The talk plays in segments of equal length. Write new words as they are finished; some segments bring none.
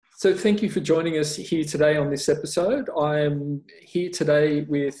So thank you for joining us here today on this episode. I'm here today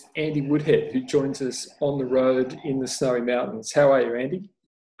with Andy Woodhead, who joins us on the road in the Snowy Mountains. How are you, Andy?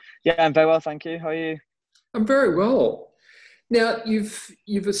 Yeah, I'm very well, thank you. How are you? I'm very well. Now, you've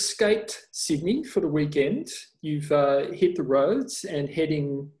escaped Sydney for the weekend. You've hit the roads and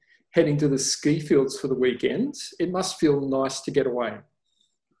heading to the ski fields for the weekend. It must feel nice to get away.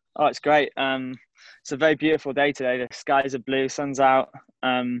 Oh, it's great. It's a very beautiful day today. The skies are blue, sun's out,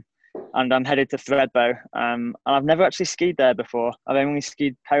 and I'm headed to Thredbo. And I've never actually skied there before. I've only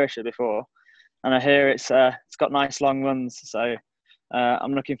skied Perisher before, and I hear it's got nice long runs. So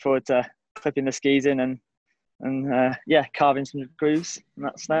I'm looking forward to clipping the skis in and carving some grooves in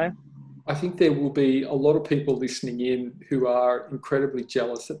that snow. I think there will be a lot of people listening in who are incredibly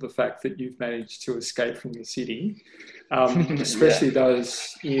jealous at the fact that you've managed to escape from the city, especially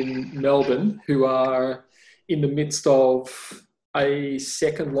those in Melbourne who are in the midst of a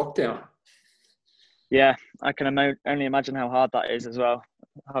second lockdown. Yeah, I can only imagine how hard that is as well,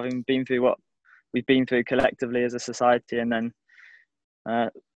 having been through what we've been through collectively as a society, and then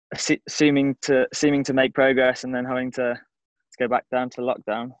seeming to make progress, and then having to go back down to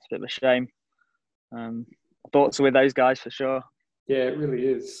lockdown. It's a bit of a shame. Thoughts are with those guys for sure. Yeah, it really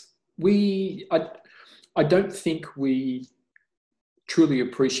is. I don't think we truly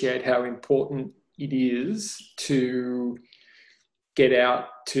appreciate how important it is to get out,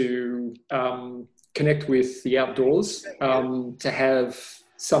 to connect with the outdoors, to have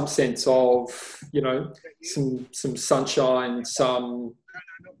some sense of, some sunshine, some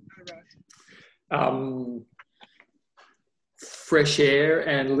fresh air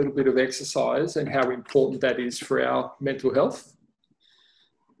and a little bit of exercise, and how important that is for our mental health.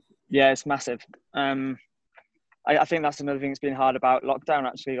 Yeah, it's massive. I think that's another thing that's been hard about lockdown,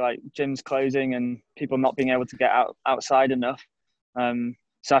 actually, like gyms closing and people not being able to get outside enough.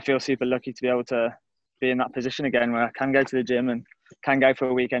 So I feel super lucky to be able to be in that position again where I can go to the gym and can go for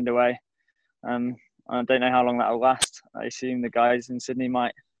a weekend away. I don't know how long that will last. I assume the guys in Sydney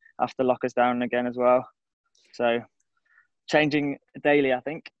might have to lock us down again as well. So changing daily, I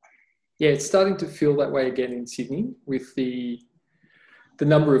think. Yeah, it's starting to feel that way again in Sydney with the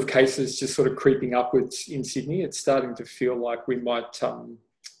number of cases just sort of creeping upwards in Sydney. It's starting to feel like we might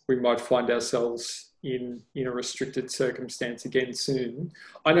find ourselves in a restricted circumstance again soon.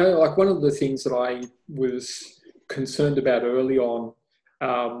 I know, like, one of the things that I was concerned about early on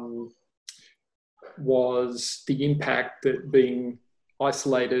was the impact that being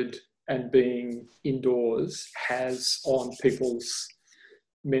isolated and being indoors has on people's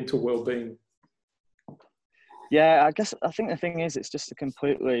mental well-being. Yeah, I think the thing is, it's just a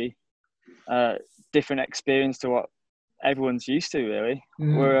completely different experience to what everyone's used to, really.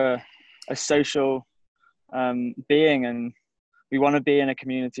 We're a social being, and we want to be in a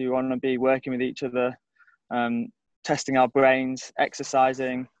community. We want to be working with each other, testing our brains,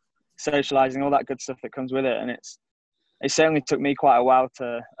 exercising, socializing, all that good stuff that comes with it. And it certainly took me quite a while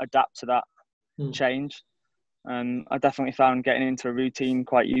to adapt to that change. I definitely found getting into a routine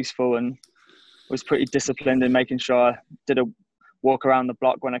quite useful, and was pretty disciplined in making sure I did a walk around the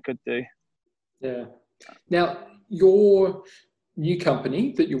block when I could do. Yeah. Now, your new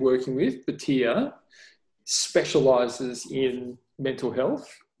company that you're working with, Batyr, specialises in mental health.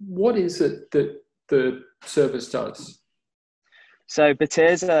 What is it that the service does? So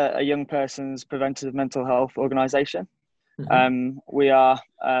Batyr is a young person's preventative mental health organisation. Mm-hmm. We are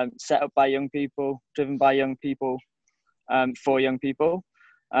set up by young people, driven by young people, for young people.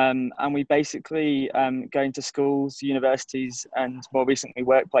 And we basically go into schools, universities, and more recently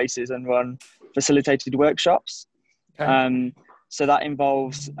workplaces, and run facilitated workshops. Okay. So that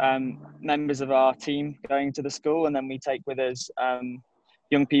involves members of our team going to the school, and then we take with us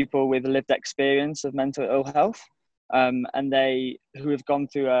young people with lived experience of mental ill health, and they who have gone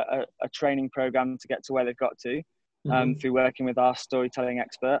through a training program to get to where they've got to, through working with our storytelling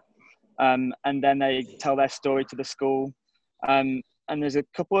expert. And then they tell their story to the school. And there's a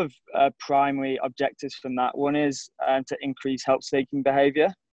couple of primary objectives from that. One is to increase help-seeking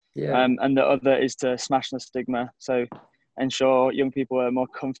behaviour, and the other is to smash the stigma. So ensure young people are more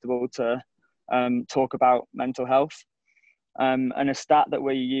comfortable to talk about mental health. And a stat that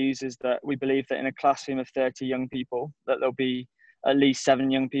we use is that we believe that in a classroom of 30 young people, that there'll be at least 7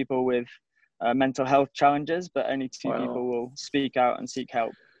 young people with mental health challenges, but only 2 people will speak out and seek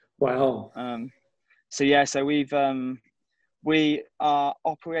help. Wow. So we are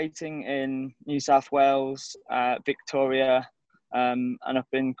operating in New South Wales, Victoria, and up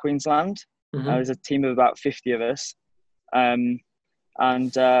in Queensland. There's a team of about 50 of us.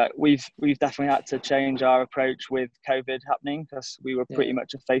 And we've definitely had to change our approach with COVID happening, because we were pretty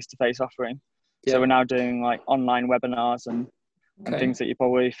much a face-to-face offering. So we're now doing like online webinars and things that you're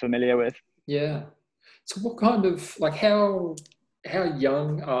probably familiar with. Yeah. So what kind of, like, how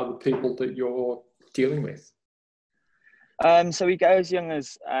young are the people that you're dealing with? So we go as young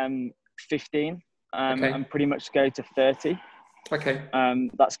as 15 and pretty much go to 30. Okay.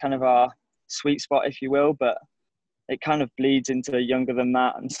 That's kind of our sweet spot, if you will, but it kind of bleeds into younger than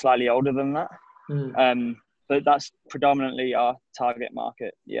that and slightly older than that. But that's predominantly our target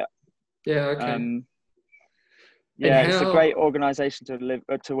market. Yeah. Yeah. Okay. Yeah, it's a great organisation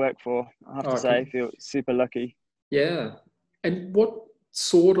to work for. I have to say, I feel super lucky. Yeah. And what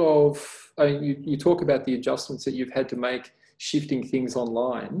sort of, I mean, you talk about the adjustments that you've had to make, shifting things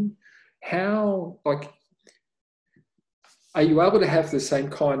online. How, like, are you able to have the same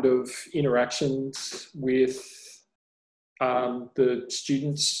kind of interactions with the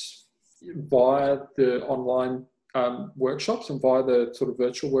students via the online workshops and via the sort of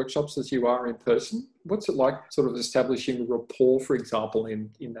virtual workshops as you are in person? What's it like sort of establishing a rapport, for example,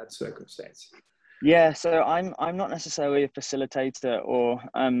 in that circumstance? Yeah, so I'm not necessarily a facilitator or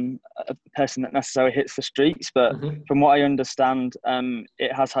a person that necessarily hits the streets, but from what I understand,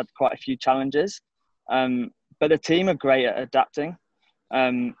 it has had quite a few challenges. But the team are great at adapting,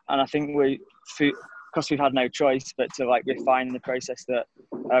 and I think because we've had no choice but to like refine the process that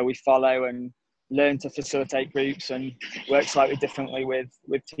we follow and learn to facilitate groups and work slightly differently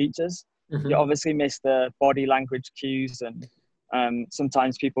with teachers. You obviously miss the body language cues, and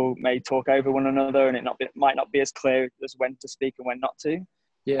sometimes people may talk over one another, and might not be as clear as when to speak and when not to.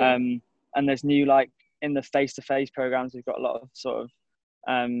 Yeah. And there's new, like in the face-to-face programs, we've got a lot of sort of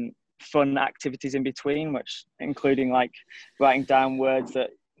fun activities in between, which including like writing down words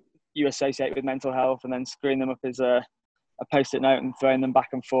that you associate with mental health and then screwing them up as a post-it note and throwing them back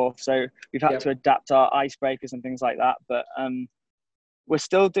and forth. So we've had to adapt our icebreakers and things like that, but we're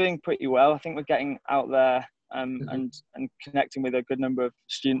still doing pretty well. I think we're getting out there and connecting with a good number of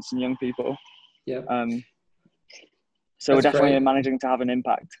students and young people. Yeah. So we're definitely managing to have an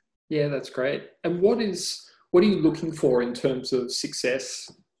impact. Yeah, that's great. And what are you looking for in terms of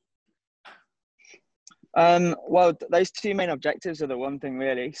success? Well, those two main objectives are the one thing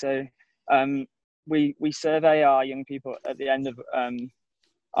really. So we survey our young people at the end of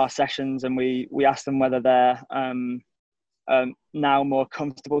our sessions, and we ask them whether they're now more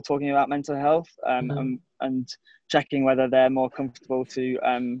comfortable talking about mental health, and checking whether they're more comfortable to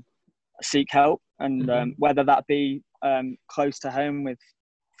seek help, and whether that be close to home with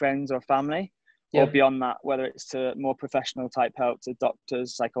friends or family, or beyond that, whether it's to more professional type help to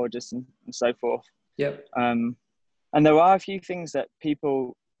doctors, psychologists, and so forth. And there are a few things that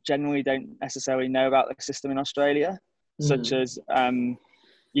people generally don't necessarily know about the system in Australia, such as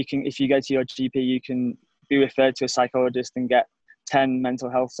if you go to your GP, you can be referred to a psychologist and get 10 mental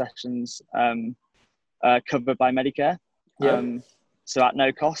health sessions covered by Medicare. So at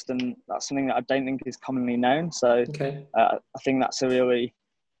no cost, and that's something that I don't think is commonly known. So I think that's a really,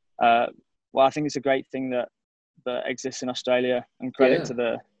 I think it's a great thing that exists in Australia, and credit to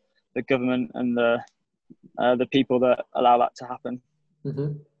the government and the people that allow that to happen.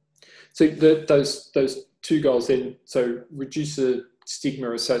 So those two goals then, so reduce the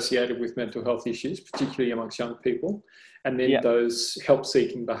stigma associated with mental health issues, particularly amongst young people, and then those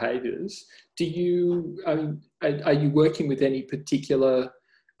help-seeking behaviours. Are you working with any particular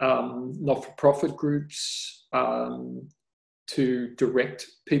not-for-profit groups to direct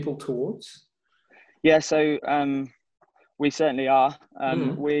people towards? Yeah, so we certainly are.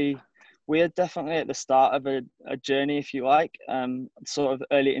 We are definitely at the start of a journey, if you like, sort of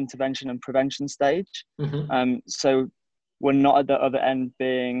early intervention and prevention stage. So we're not at the other end,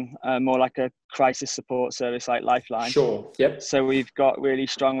 being more like a crisis support service like Lifeline. Sure. Yep. So we've got really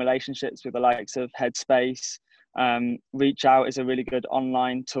strong relationships with the likes of Headspace. Reach Out is a really good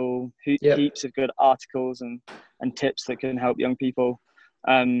online tool. Heaps of good articles and tips that can help young people.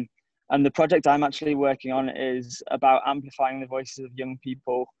 And the project I'm actually working on is about amplifying the voices of young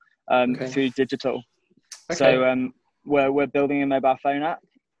people through digital. So we're building a mobile phone app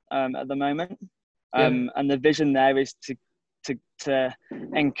at the moment. And the vision there is to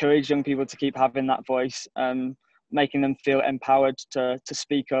encourage young people to keep having that voice, making them feel empowered to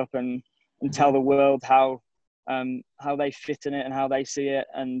speak up and tell the world how they fit in it and how they see it,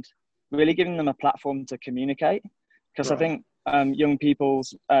 and really giving them a platform to communicate. Because I think young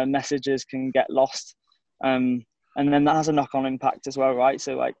people's messages can get lost, and then that has a knock-on impact as well, right?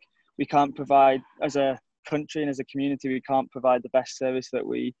 So like, we can't provide, as a country and as a community, we can't provide the best service that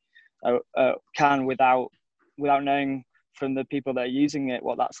we can without knowing from the people that are using it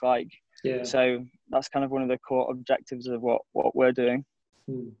what that's like. Yeah. So that's kind of one of the core objectives of what we're doing.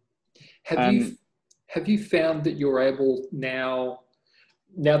 Have you found that you're able now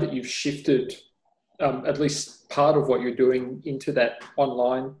that you've shifted at least part of what you're doing into that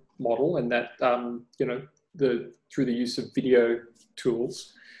online model, and that through the use of video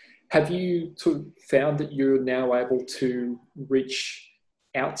tools, have you sort of found that you're now able to reach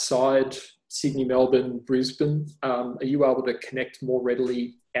outside Sydney, Melbourne, Brisbane? Are you able to connect more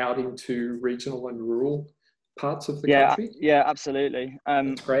readily out into regional and rural parts of the country? Yeah, absolutely.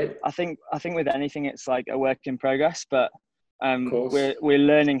 That's great. I think with anything, it's like a work in progress, but we're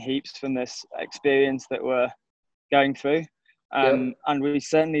learning heaps from this experience that we're going through, and we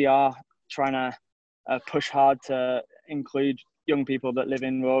certainly are trying to push hard to include young people that live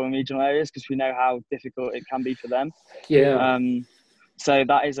in rural and regional areas, because we know how difficult it can be for them. Yeah. So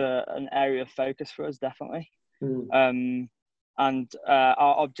that is an area of focus for us, definitely. And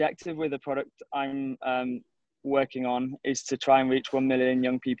our objective with the product I'm working on is to try and reach 1 million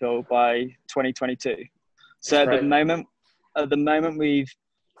young people by 2022. So at the moment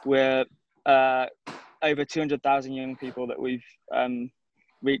we're over 200,000 young people that we've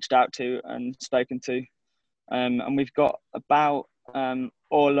reached out to and spoken to, and we've got about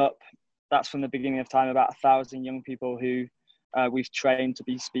all up, that's from the beginning of time, about 1,000 young people who we've trained to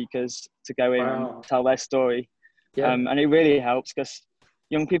be speakers, to go in and tell their story. And it really helps because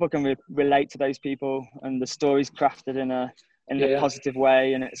young people can relate to those people, and the story's crafted in a positive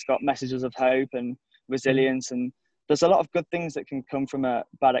way, and it's got messages of hope and resilience, and there's a lot of good things that can come from a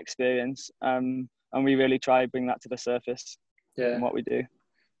bad experience, and we really try to bring that to the surface in what we do.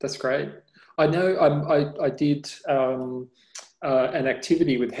 That's great. I know I did an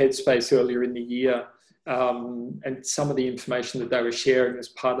activity with Headspace earlier in the year, and some of the information that they were sharing as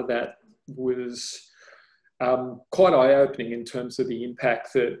part of that was quite eye-opening in terms of the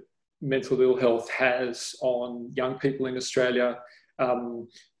impact that mental ill health has on young people in Australia,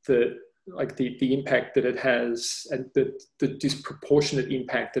 the impact that it has, and the disproportionate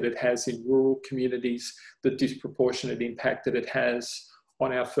impact that it has in rural communities, the disproportionate impact that it has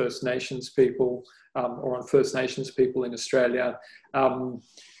on our First Nations people, or on First Nations people in Australia.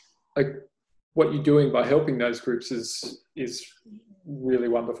 What you're doing by helping those groups is really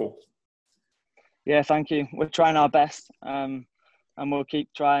wonderful. Yeah, thank you. We're trying our best, and we'll keep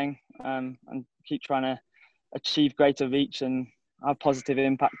trying, and keep trying to achieve greater reach and have positive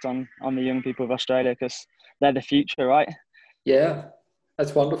impact on the young people of Australia, because they're the future, right? Yeah,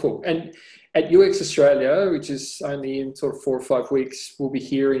 that's wonderful. And at UX Australia, which is only in sort of 4 or 5 weeks, we'll be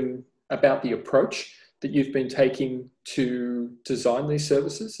hearing about the approach that you've been taking to design these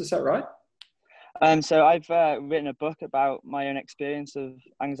services. Is that right? So I've written a book about my own experience of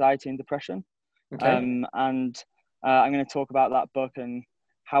anxiety and depression. Okay. And I'm going to talk about that book and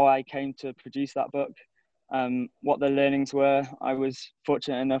how I came to produce that book, what the learnings were. I was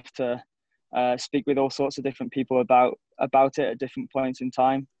fortunate enough to speak with all sorts of different people about it at different points in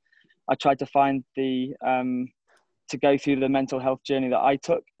time. I tried to find to go through the mental health journey that I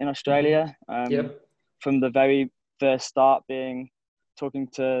took in Australia, from the very first start, being talking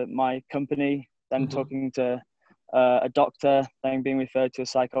to my company, then talking to a doctor, then being referred to a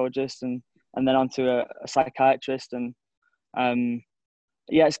psychologist, and then on to a psychiatrist. And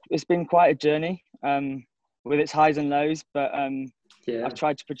it's been quite a journey with its highs and lows, but I've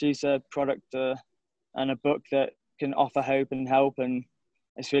tried to produce a product and a book that can offer hope and help, and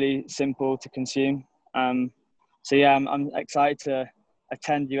it's really simple to consume. I'm excited to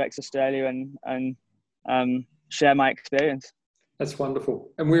attend UX Australia and share my experience. That's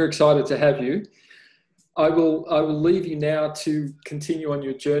wonderful, and we're excited to have you. I will leave you now to continue on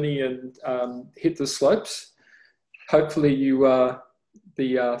your journey and hit the slopes. Hopefully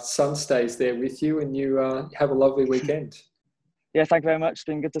the sun stays there with you, and you have a lovely weekend. Yeah, thank you very much. It's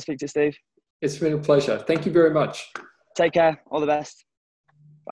been good to speak to you, Steve. It's been a pleasure. Thank you very much. Take care. All the best.